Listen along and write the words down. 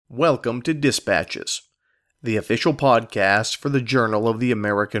Welcome to Dispatches, the official podcast for the Journal of the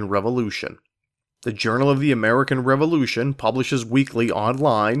American Revolution. The Journal of the American Revolution publishes weekly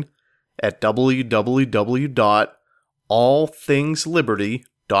online at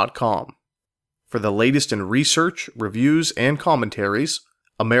www.allthingsliberty.com. For the latest in research, reviews, and commentaries,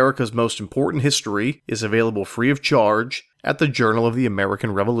 America's most important history is available free of charge at the Journal of the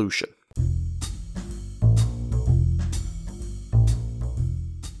American Revolution.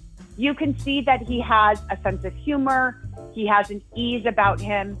 You can see that he has a sense of humor. He has an ease about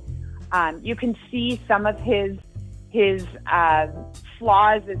him. You can see some of his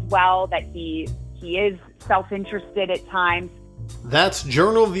flaws as well, that he is self-interested at times. That's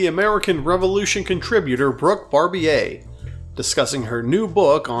Journal of the American Revolution contributor Brooke Barbier, discussing her new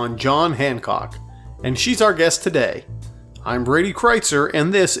book on John Hancock. And she's our guest today. I'm Brady Kreitzer,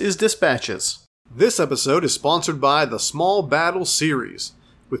 and this is Dispatches. This episode is sponsored by the Small Battle series,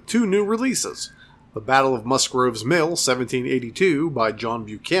 with two new releases, The Battle of Musgrove's Mill, 1782, by John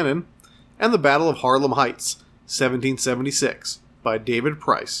Buchanan, and The Battle of Harlem Heights, 1776, by David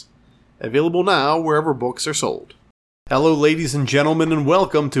Price. Available now wherever books are sold. Hello, ladies and gentlemen, and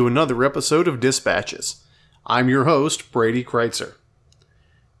welcome to another episode of Dispatches. I'm your host, Brady Kreitzer.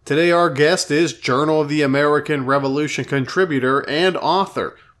 Today our guest is Journal of the American Revolution contributor and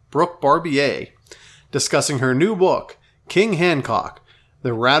author, Brooke Barbier, discussing her new book, King Hancock,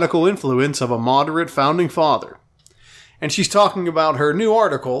 The Radical Influence of a Moderate Founding Father. And she's talking about her new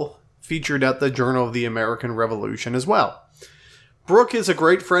article, featured at the Journal of the American Revolution as well. Brooke is a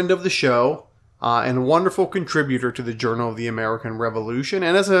great friend of the show, and a wonderful contributor to the Journal of the American Revolution,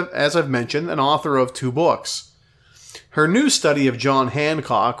 and as I've mentioned, an author of two books. Her new study of John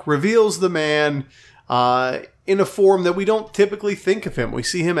Hancock reveals the man in a form that we don't typically think of him. We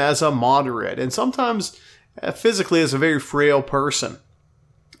see him as a moderate, and sometimes physically as a very frail person.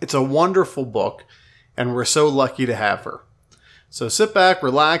 It's a wonderful book, and we're so lucky to have her. So sit back,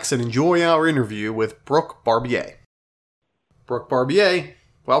 relax, and enjoy our interview with Brooke Barbier. Brooke Barbier,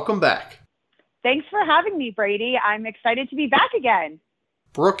 welcome back. Thanks for having me, Brady. I'm excited to be back again.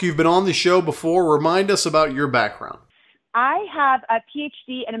 Brooke, you've been on the show before. Remind us about your background. I have a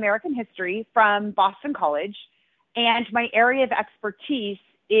PhD in American history from Boston College, and my area of expertise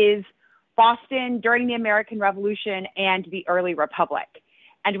is Boston during the American Revolution and the early Republic.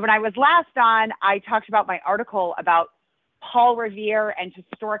 And when I was last on, I talked about my article about Paul Revere and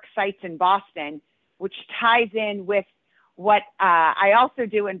historic sites in Boston, which ties in with what I also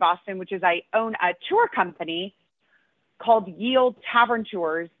do in Boston, which is I own a tour company called Yield Tavern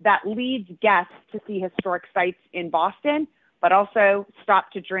Tours that leads guests to see historic sites in Boston, but also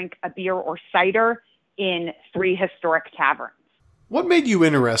stop to drink a beer or cider in 3 historic taverns. What made you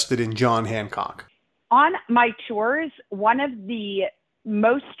interested in John Hancock? On my tours, one of the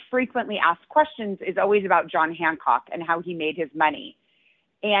most frequently asked questions is always about John Hancock and how he made his money.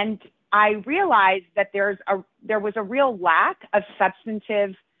 And I realized that there was a real lack of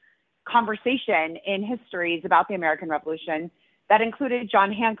substantive conversation in histories about the American Revolution that included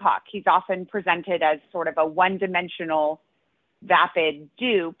John Hancock. He's often presented as sort of a one-dimensional, vapid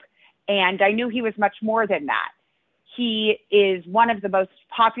dupe, and I knew he was much more than that. He is one of the most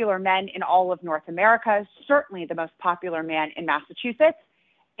popular men in all of North America, certainly the most popular man in Massachusetts,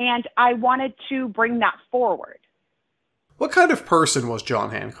 and I wanted to bring that forward. What kind of person was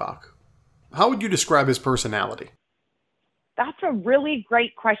John Hancock? How would you describe his personality? That's a really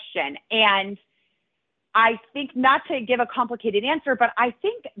great question, and I think, not to give a complicated answer, but I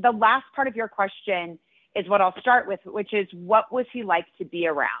think the last part of your question is what I'll start with, which is, what was he like to be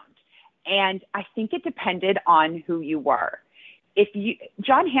around? And I think it depended on who you were.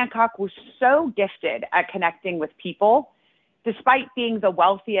 John Hancock was so gifted at connecting with people. Despite being the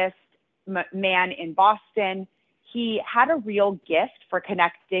wealthiest man in Boston, he had a real gift for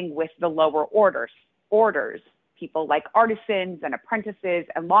connecting with the lower orders, people like artisans and apprentices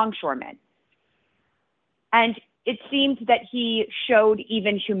and longshoremen. And it seemed that he showed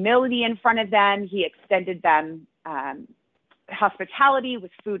even humility in front of them. He extended them hospitality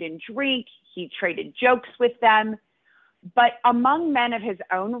with food and drink. He traded jokes with them. But among men of his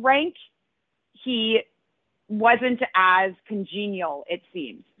own rank, he wasn't as congenial, it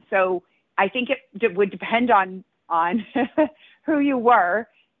seems. So I think it would depend on who you were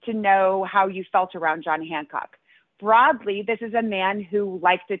to know how you felt around John Hancock. Broadly, this is a man who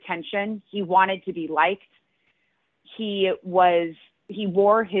liked attention. He wanted to be liked. He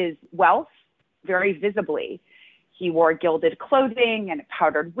wore his wealth very visibly. He wore gilded clothing and a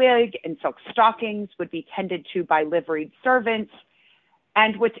powdered wig, and silk stockings would be tended to by liveried servants.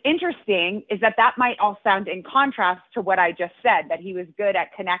 And what's interesting is that might all sound in contrast to what I just said, that he was good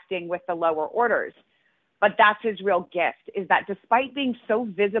at connecting with the lower orders. But that's his real gift, is that despite being so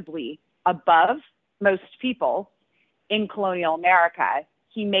visibly above most people in colonial America,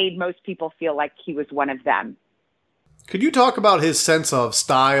 he made most people feel like he was one of them. Could you talk about his sense of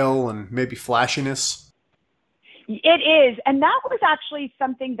style and maybe flashiness? It is. And that was actually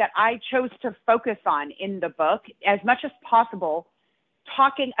something that I chose to focus on in the book as much as possible,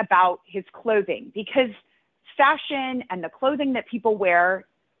 talking about his clothing, because fashion and the clothing that people wear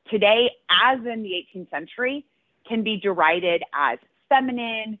today, as in the 18th century, can be derided as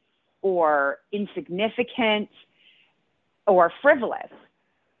feminine or insignificant or frivolous.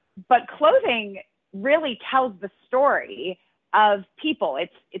 But clothing really tells the story of people.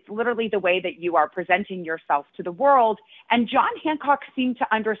 It's literally the way that you are presenting yourself to the world. And John Hancock seemed to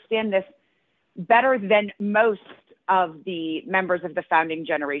understand this better than most of the members of the founding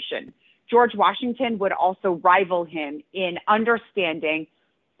generation. George Washington would also rival him in understanding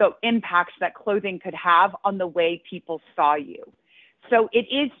the impacts that clothing could have on the way people saw you. So it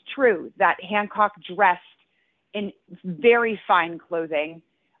is true that Hancock dressed in very fine clothing.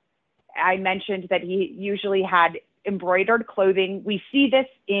 I mentioned that he usually had embroidered clothing. We see this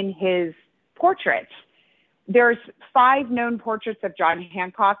in his portraits. There's 5 known portraits of John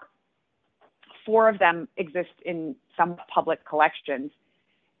Hancock. 4 of them exist in some public collections.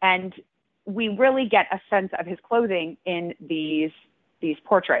 And we really get a sense of his clothing in these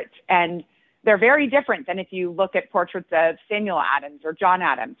portraits. And they're very different than if you look at portraits of Samuel Adams or John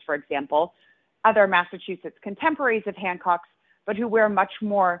Adams, for example, other Massachusetts contemporaries of Hancock's, but who wear much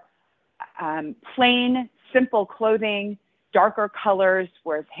more plain, simple clothing, darker colors,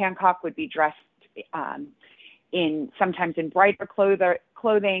 whereas Hancock would be dressed sometimes in brighter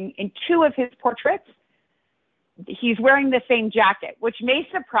clothing. In 2 of his portraits, he's wearing the same jacket, which may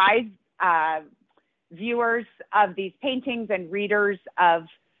surprise viewers of these paintings and readers of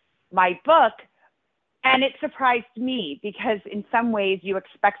my book. And it surprised me because in some ways you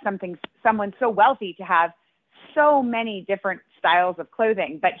expect someone so wealthy to have so many different styles of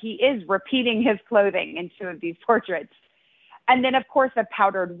clothing, but he is repeating his clothing in 2 of these portraits. And then of course a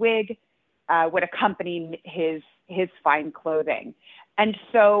powdered wig would accompany his fine clothing. And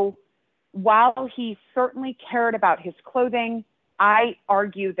so while he certainly cared about his clothing, I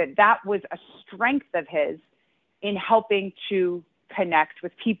argue that was a strength of his in helping to connect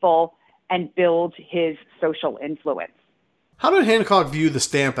with people and build his social influence. How did Hancock view the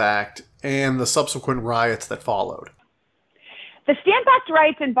Stamp Act and the subsequent riots that followed? The Stamp Act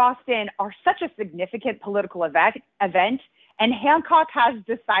riots in Boston are such a significant political event, and Hancock has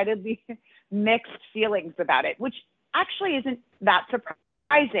decidedly mixed feelings about it, which actually isn't that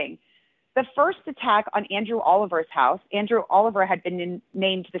surprising. The first attack on Andrew Oliver's house, Andrew Oliver had been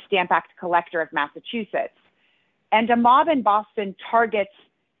named the Stamp Act collector of Massachusetts, and a mob in Boston targets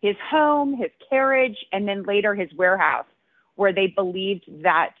his home, his carriage, and then later his warehouse, where they believed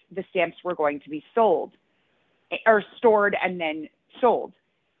that the stamps were going to be sold or stored and then sold.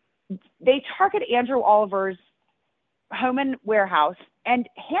 They target Andrew Oliver's home and warehouse, and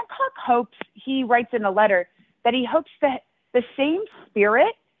Hancock hopes, he writes in a letter, that he hopes that the same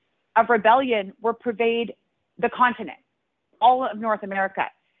spirit of rebellion will pervade the continent, all of North America.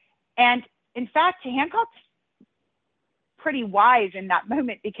 And in fact, Hancock's pretty wise in that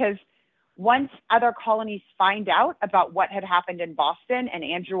moment, because once other colonies find out about what had happened in Boston and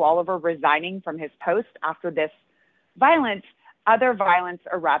Andrew Oliver resigning from his post after this violence, other violence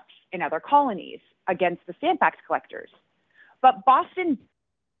erupts in other colonies against the Stamp Act collectors. But Boston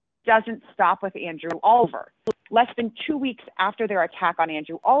doesn't stop with Andrew Oliver. Less than 2 weeks after their attack on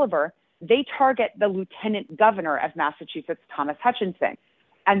Andrew Oliver, they target the lieutenant governor of Massachusetts, Thomas Hutchinson.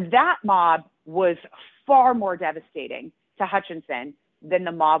 And that mob was far more devastating to Hutchinson than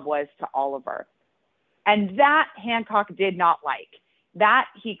the mob was to Oliver. And that Hancock did not like. That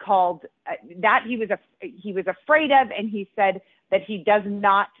he called, that he was afraid of, and he said that he does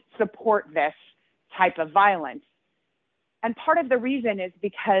not support this type of violence. And part of the reason is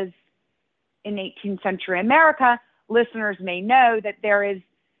because in 18th century America, listeners may know that there is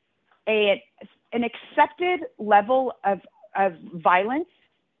an accepted level of violence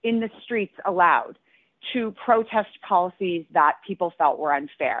in the streets allowed to protest policies that people felt were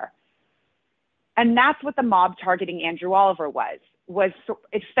unfair. And that's what the mob targeting Andrew Oliver was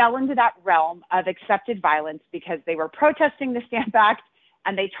it fell into that realm of accepted violence because they were protesting the Stamp Act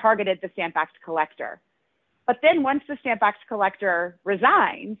and they targeted the Stamp Act collector. But then once the Stamp Act collector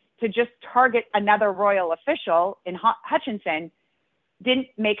resigns, to just target another royal official in Hutchinson didn't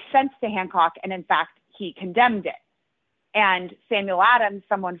make sense to Hancock, and in fact, he condemned it. And Samuel Adams,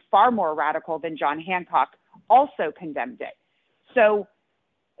 someone far more radical than John Hancock, also condemned it. So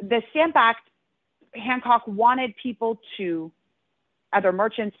the Stamp Act, Hancock wanted people to, other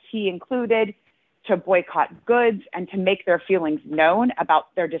merchants he included, to boycott goods and to make their feelings known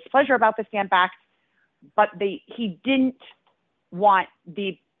about their displeasure about the Stamp Act. But he didn't want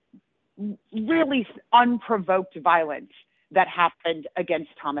the really unprovoked violence that happened against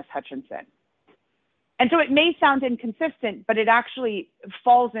Thomas Hutchinson. And so it may sound inconsistent, but it actually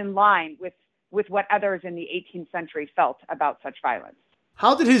falls in line with what others in the 18th century felt about such violence.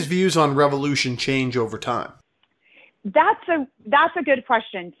 How did his views on revolution change over time? That's a good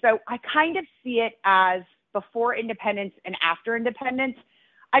question. So I kind of see it as before independence and after independence.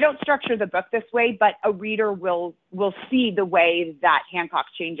 I don't structure the book this way, but a reader will see the way that Hancock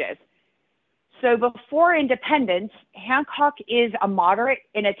changes. So before independence, Hancock is a moderate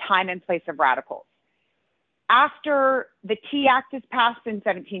in a time and place of radicals. After the Tea Act is passed in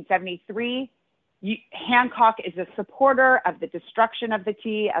 1773, Hancock is a supporter of the destruction of the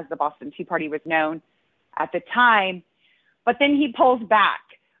tea, as the Boston Tea Party was known at the time. But then he pulls back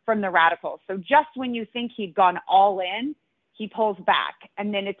from the radicals. So just when you think he'd gone all in, he pulls back.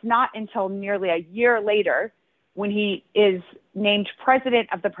 And then it's not until nearly a year later when he is named president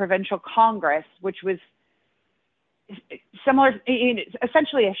of the Provincial Congress, which was similar,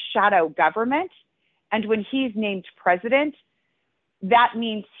 essentially a shadow government. And when he's named president, that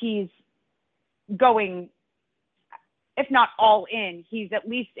means he's going, if not all in, he's at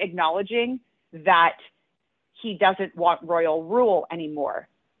least acknowledging that he doesn't want royal rule anymore.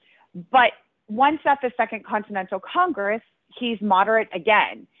 But once at the Second Continental Congress, he's moderate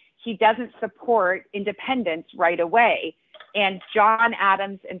again. He doesn't support independence right away. And John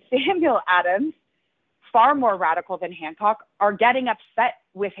Adams and Samuel Adams, far more radical than Hancock, are getting upset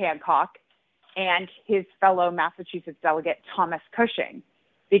with Hancock and his fellow Massachusetts delegate, Thomas Cushing,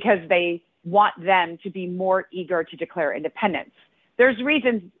 because they want them to be more eager to declare independence. There's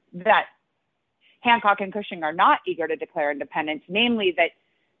reasons that Hancock and Cushing are not eager to declare independence, namely that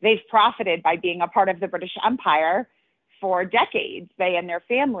they've profited by being a part of the British Empire for decades, they and their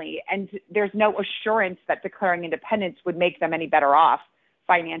family, and there's no assurance that declaring independence would make them any better off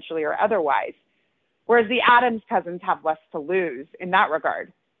financially or otherwise. Whereas the Adams cousins have less to lose in that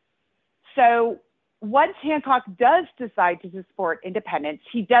regard. So once Hancock does decide to support independence,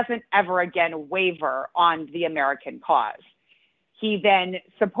 he doesn't ever again waver on the American cause. He then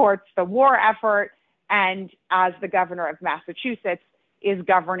supports the war effort, and as the governor of Massachusetts, is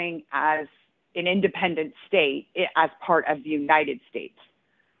governing as an independent state as part of the United States.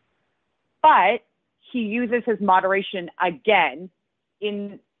 But he uses his moderation again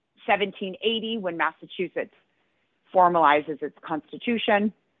in 1780 when Massachusetts formalizes its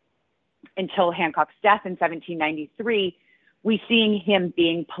constitution. Until Hancock's death in 1793, we see him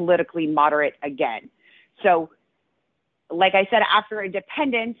being politically moderate again. So, like I said, after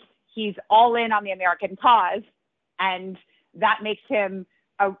independence, he's all in on the American cause, and that makes him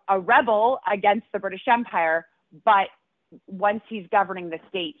a rebel against the British Empire. But once he's governing the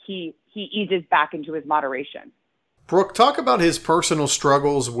state, he eases back into his moderation. Brooke, talk about his personal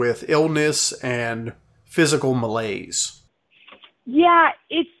struggles with illness and physical malaise. Yeah,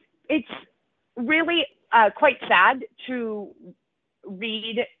 it's really quite sad to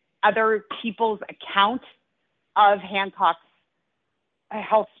read other people's account of Hancock's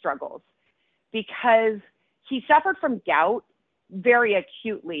health struggles, because he suffered from gout very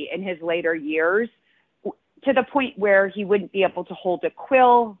acutely in his later years, to the point where he wouldn't be able to hold a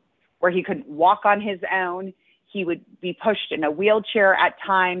quill, where he couldn't walk on his own. He would be pushed in a wheelchair at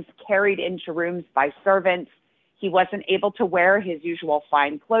times, carried into rooms by servants. He wasn't able to wear his usual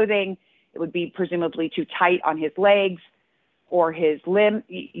fine clothing. It would be presumably too tight on his legs or his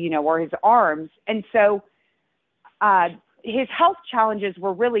or his arms. And so his health challenges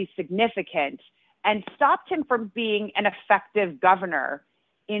were really significant and stopped him from being an effective governor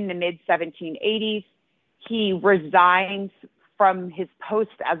in the mid-1780s. He resigns from his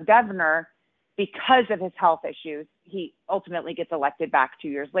post as governor because of his health issues. He ultimately gets elected back 2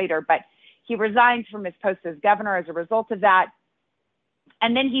 years later, but he resigns from his post as governor as a result of that.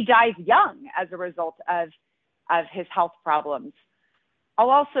 And then he dies young as a result of his health problems. I'll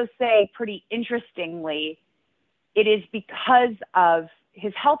also say, pretty interestingly, it is because of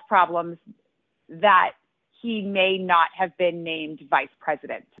his health problems that he may not have been named vice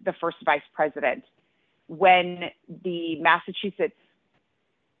president, the first vice president. When the Massachusetts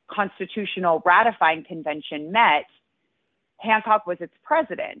Constitutional Ratifying Convention met, Hancock was its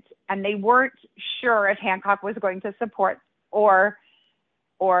president, and they weren't sure if Hancock was going to support or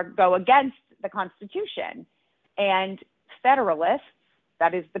go against the Constitution. And Federalists,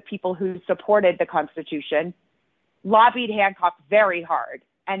 that is the people who supported the Constitution, lobbied Hancock very hard.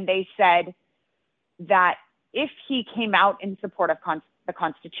 And they said that if he came out in support of the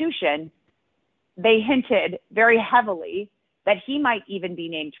Constitution, they hinted very heavily that he might even be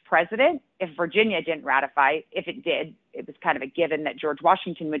named president if Virginia didn't ratify. If it did, it was kind of a given that George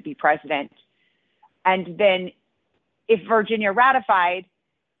Washington would be president. And then if Virginia ratified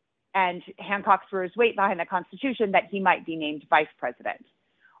and Hancock threw his weight behind the Constitution, that he might be named vice president.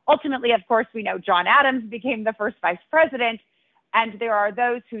 Ultimately, of course, we know John Adams became the first vice president, and there are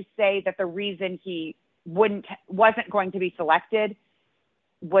those who say that the reason he wasn't going to be selected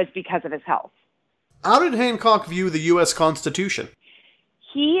was because of his health. How did Hancock view the U.S. Constitution?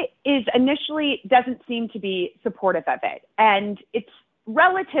 He initially doesn't seem to be supportive of it, and it's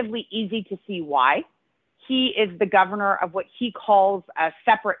relatively easy to see why. He is the governor of what he calls a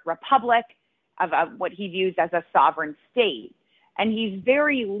separate republic, of what he views as a sovereign state. And he's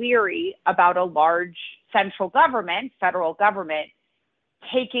very leery about a large central government, federal government,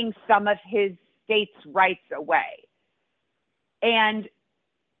 taking some of his state's rights away. And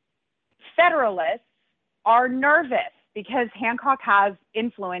Federalists are nervous because Hancock has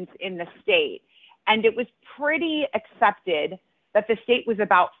influence in the state. And it was pretty accepted that the state was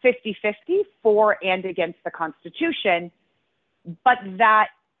about 50-50 for and against the Constitution, but that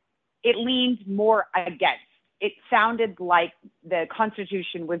it leaned more against. It sounded like the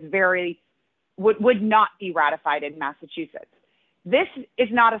Constitution was would not be ratified in Massachusetts. This is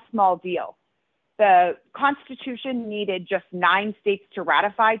not a small deal. The Constitution needed just 9 states to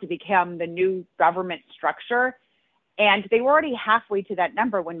ratify to become the new government structure, and they were already halfway to that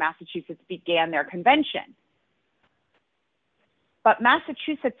number when Massachusetts began their convention. But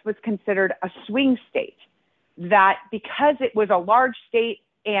Massachusetts was considered a swing state, that because it was a large state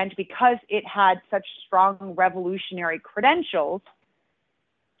and because it had such strong revolutionary credentials,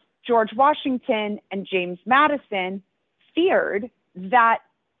 George Washington and James Madison feared that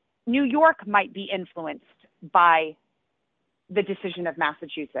New York might be influenced by the decision of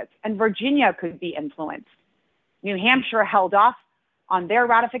Massachusetts, and Virginia could be influenced. New Hampshire held off on their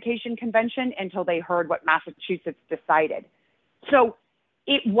ratification convention until they heard what Massachusetts decided. So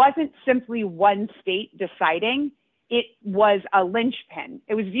it wasn't simply one state deciding. It was a linchpin.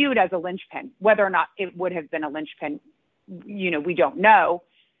 It was viewed as a linchpin. Whether or not it would have been a linchpin, we don't know.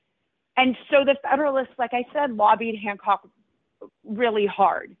 And so the Federalists, like I said, lobbied Hancock really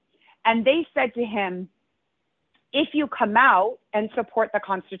hard. And they said to him, if you come out and support the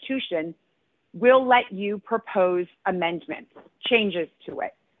Constitution, we'll let you propose amendments, changes to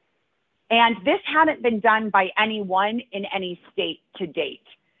it. And this hadn't been done by anyone in any state to date.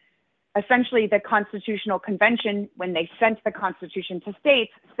 Essentially, the Constitutional Convention, when they sent the Constitution to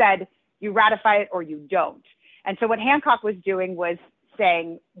states, said, you ratify it or you don't. And so what Hancock was doing was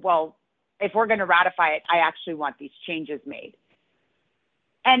saying, well, if we're going to ratify it, I actually want these changes made.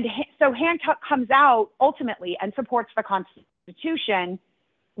 And so Hancock comes out ultimately and supports the Constitution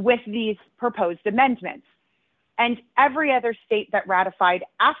with these proposed amendments. And every other state that ratified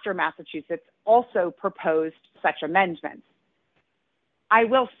after Massachusetts also proposed such amendments. I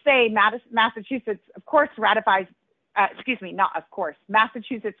will say Massachusetts, of course,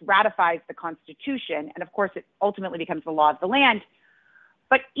 Massachusetts ratifies the Constitution, and of course it ultimately becomes the law of the land.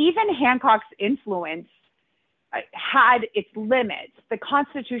 But even Hancock's influence had its limits. The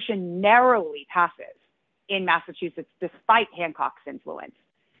Constitution narrowly passes in Massachusetts despite Hancock's influence.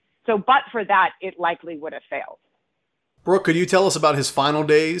 So, but for that, it likely would have failed. Brooke, could you tell us about his final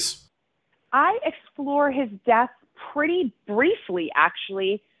days? I explore his death pretty briefly,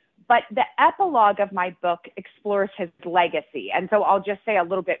 actually, but the epilogue of my book explores his legacy. And so I'll just say a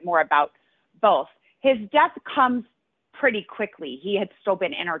little bit more about both. His death comes pretty quickly. He had still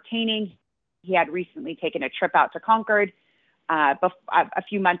been entertaining. He had recently taken a trip out to Concord a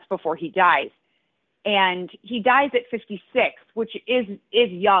few months before he dies. And he dies at 56, which is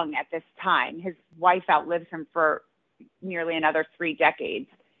young at this time. His wife outlives him for nearly another 3 decades.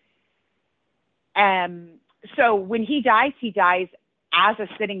 So when he dies as a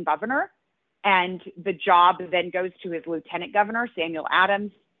sitting governor, and the job then goes to his lieutenant governor, Samuel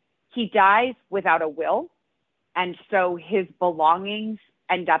Adams. He dies without a will, and so his belongings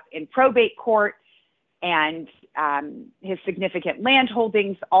end up in probate court, and his significant land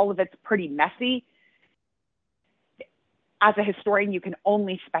holdings, all of it's pretty messy. As a historian, you can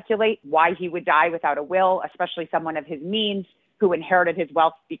only speculate why he would die without a will, especially someone of his means who inherited his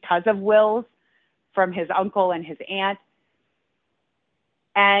wealth because of wills from his uncle and his aunt.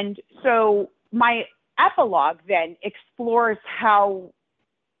 And so my epilogue then explores how,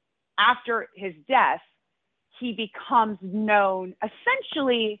 after his death, he becomes known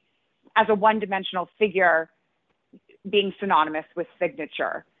essentially as a one-dimensional figure, being synonymous with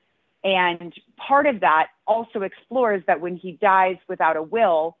signature. And part of that also explores that when he dies without a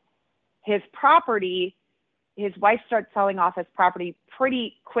will, his property, his wife starts selling off his property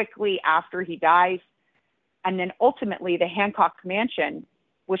pretty quickly after he dies. And then ultimately the Hancock mansion,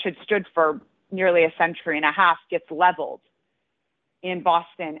 which had stood for nearly a century and a half, gets leveled in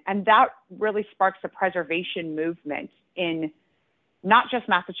Boston. And that really sparks a preservation movement in not just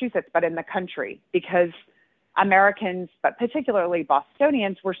Massachusetts, but in the country, because Americans, but particularly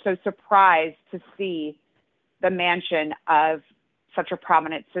Bostonians, were so surprised to see the mansion of such a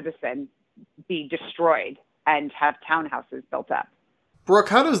prominent citizen be destroyed and have townhouses built up. Brooke,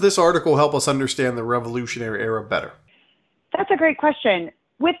 how does this article help us understand the Revolutionary Era better? That's a great question.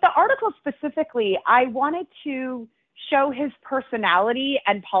 With the article specifically, I wanted to show his personality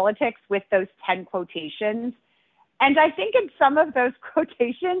and politics with those 10 quotations. And I think in some of those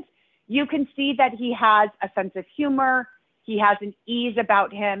quotations, you can see that he has a sense of humor. He has an ease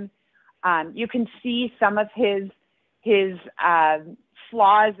about him. You can see some of his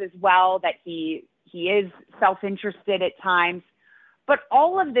flaws as well, that he is self-interested at times. But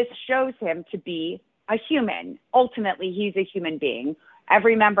all of this shows him to be a human. Ultimately, he's a human being.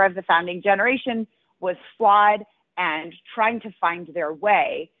 Every member of the founding generation was flawed and trying to find their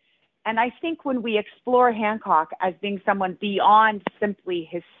way. And I think when we explore Hancock as being someone beyond simply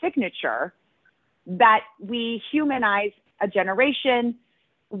his signature, that we humanize a generation.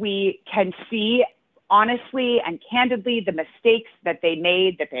 We can see honestly and candidly the mistakes that they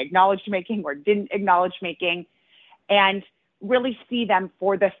made, that they acknowledged making or didn't acknowledge making, and really see them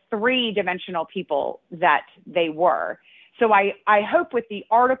for the three-dimensional people that they were. So I hope with the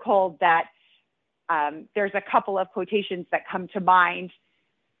article that there's a couple of quotations that come to mind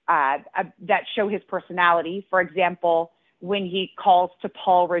that show his personality. For example, when he calls to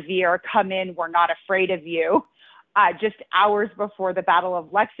Paul Revere, "Come in, we're not afraid of you," just hours before the Battle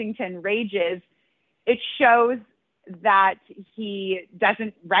of Lexington rages, it shows that he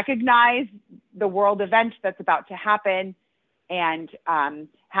doesn't recognize the world event that's about to happen, and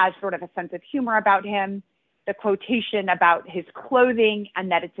has sort of a sense of humor about him. The quotation about his clothing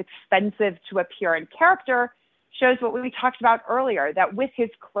and that it's expensive to appear in character shows what we talked about earlier, that with his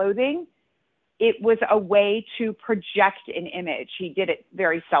clothing, it was a way to project an image. He did it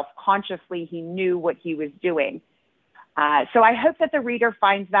very self-consciously. He knew what he was doing. So I hope that the reader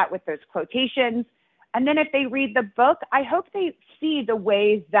finds that with those quotations. And then if they read the book, I hope they see the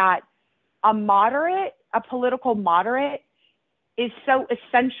ways that a political moderate, is so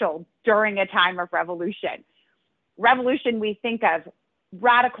essential during a time of revolution. Revolution, we think of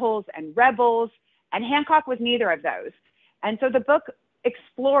radicals and rebels, and Hancock was neither of those. And so the book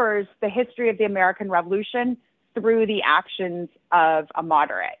explores the history of the American Revolution through the actions of a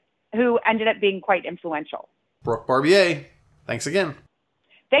moderate who ended up being quite influential. Brooke Barbier, thanks again.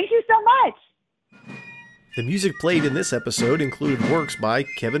 Thank you so much. The music played in this episode included works by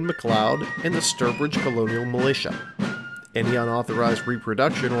Kevin MacLeod and the Sturbridge Colonial Militia. Any unauthorized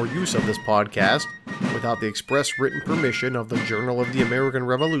reproduction or use of this podcast, without the express written permission of the Journal of the American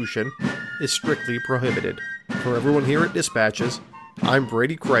Revolution, is strictly prohibited. For everyone here at Dispatches, I'm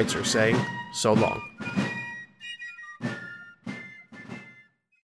Brady Kreitzer saying, so long.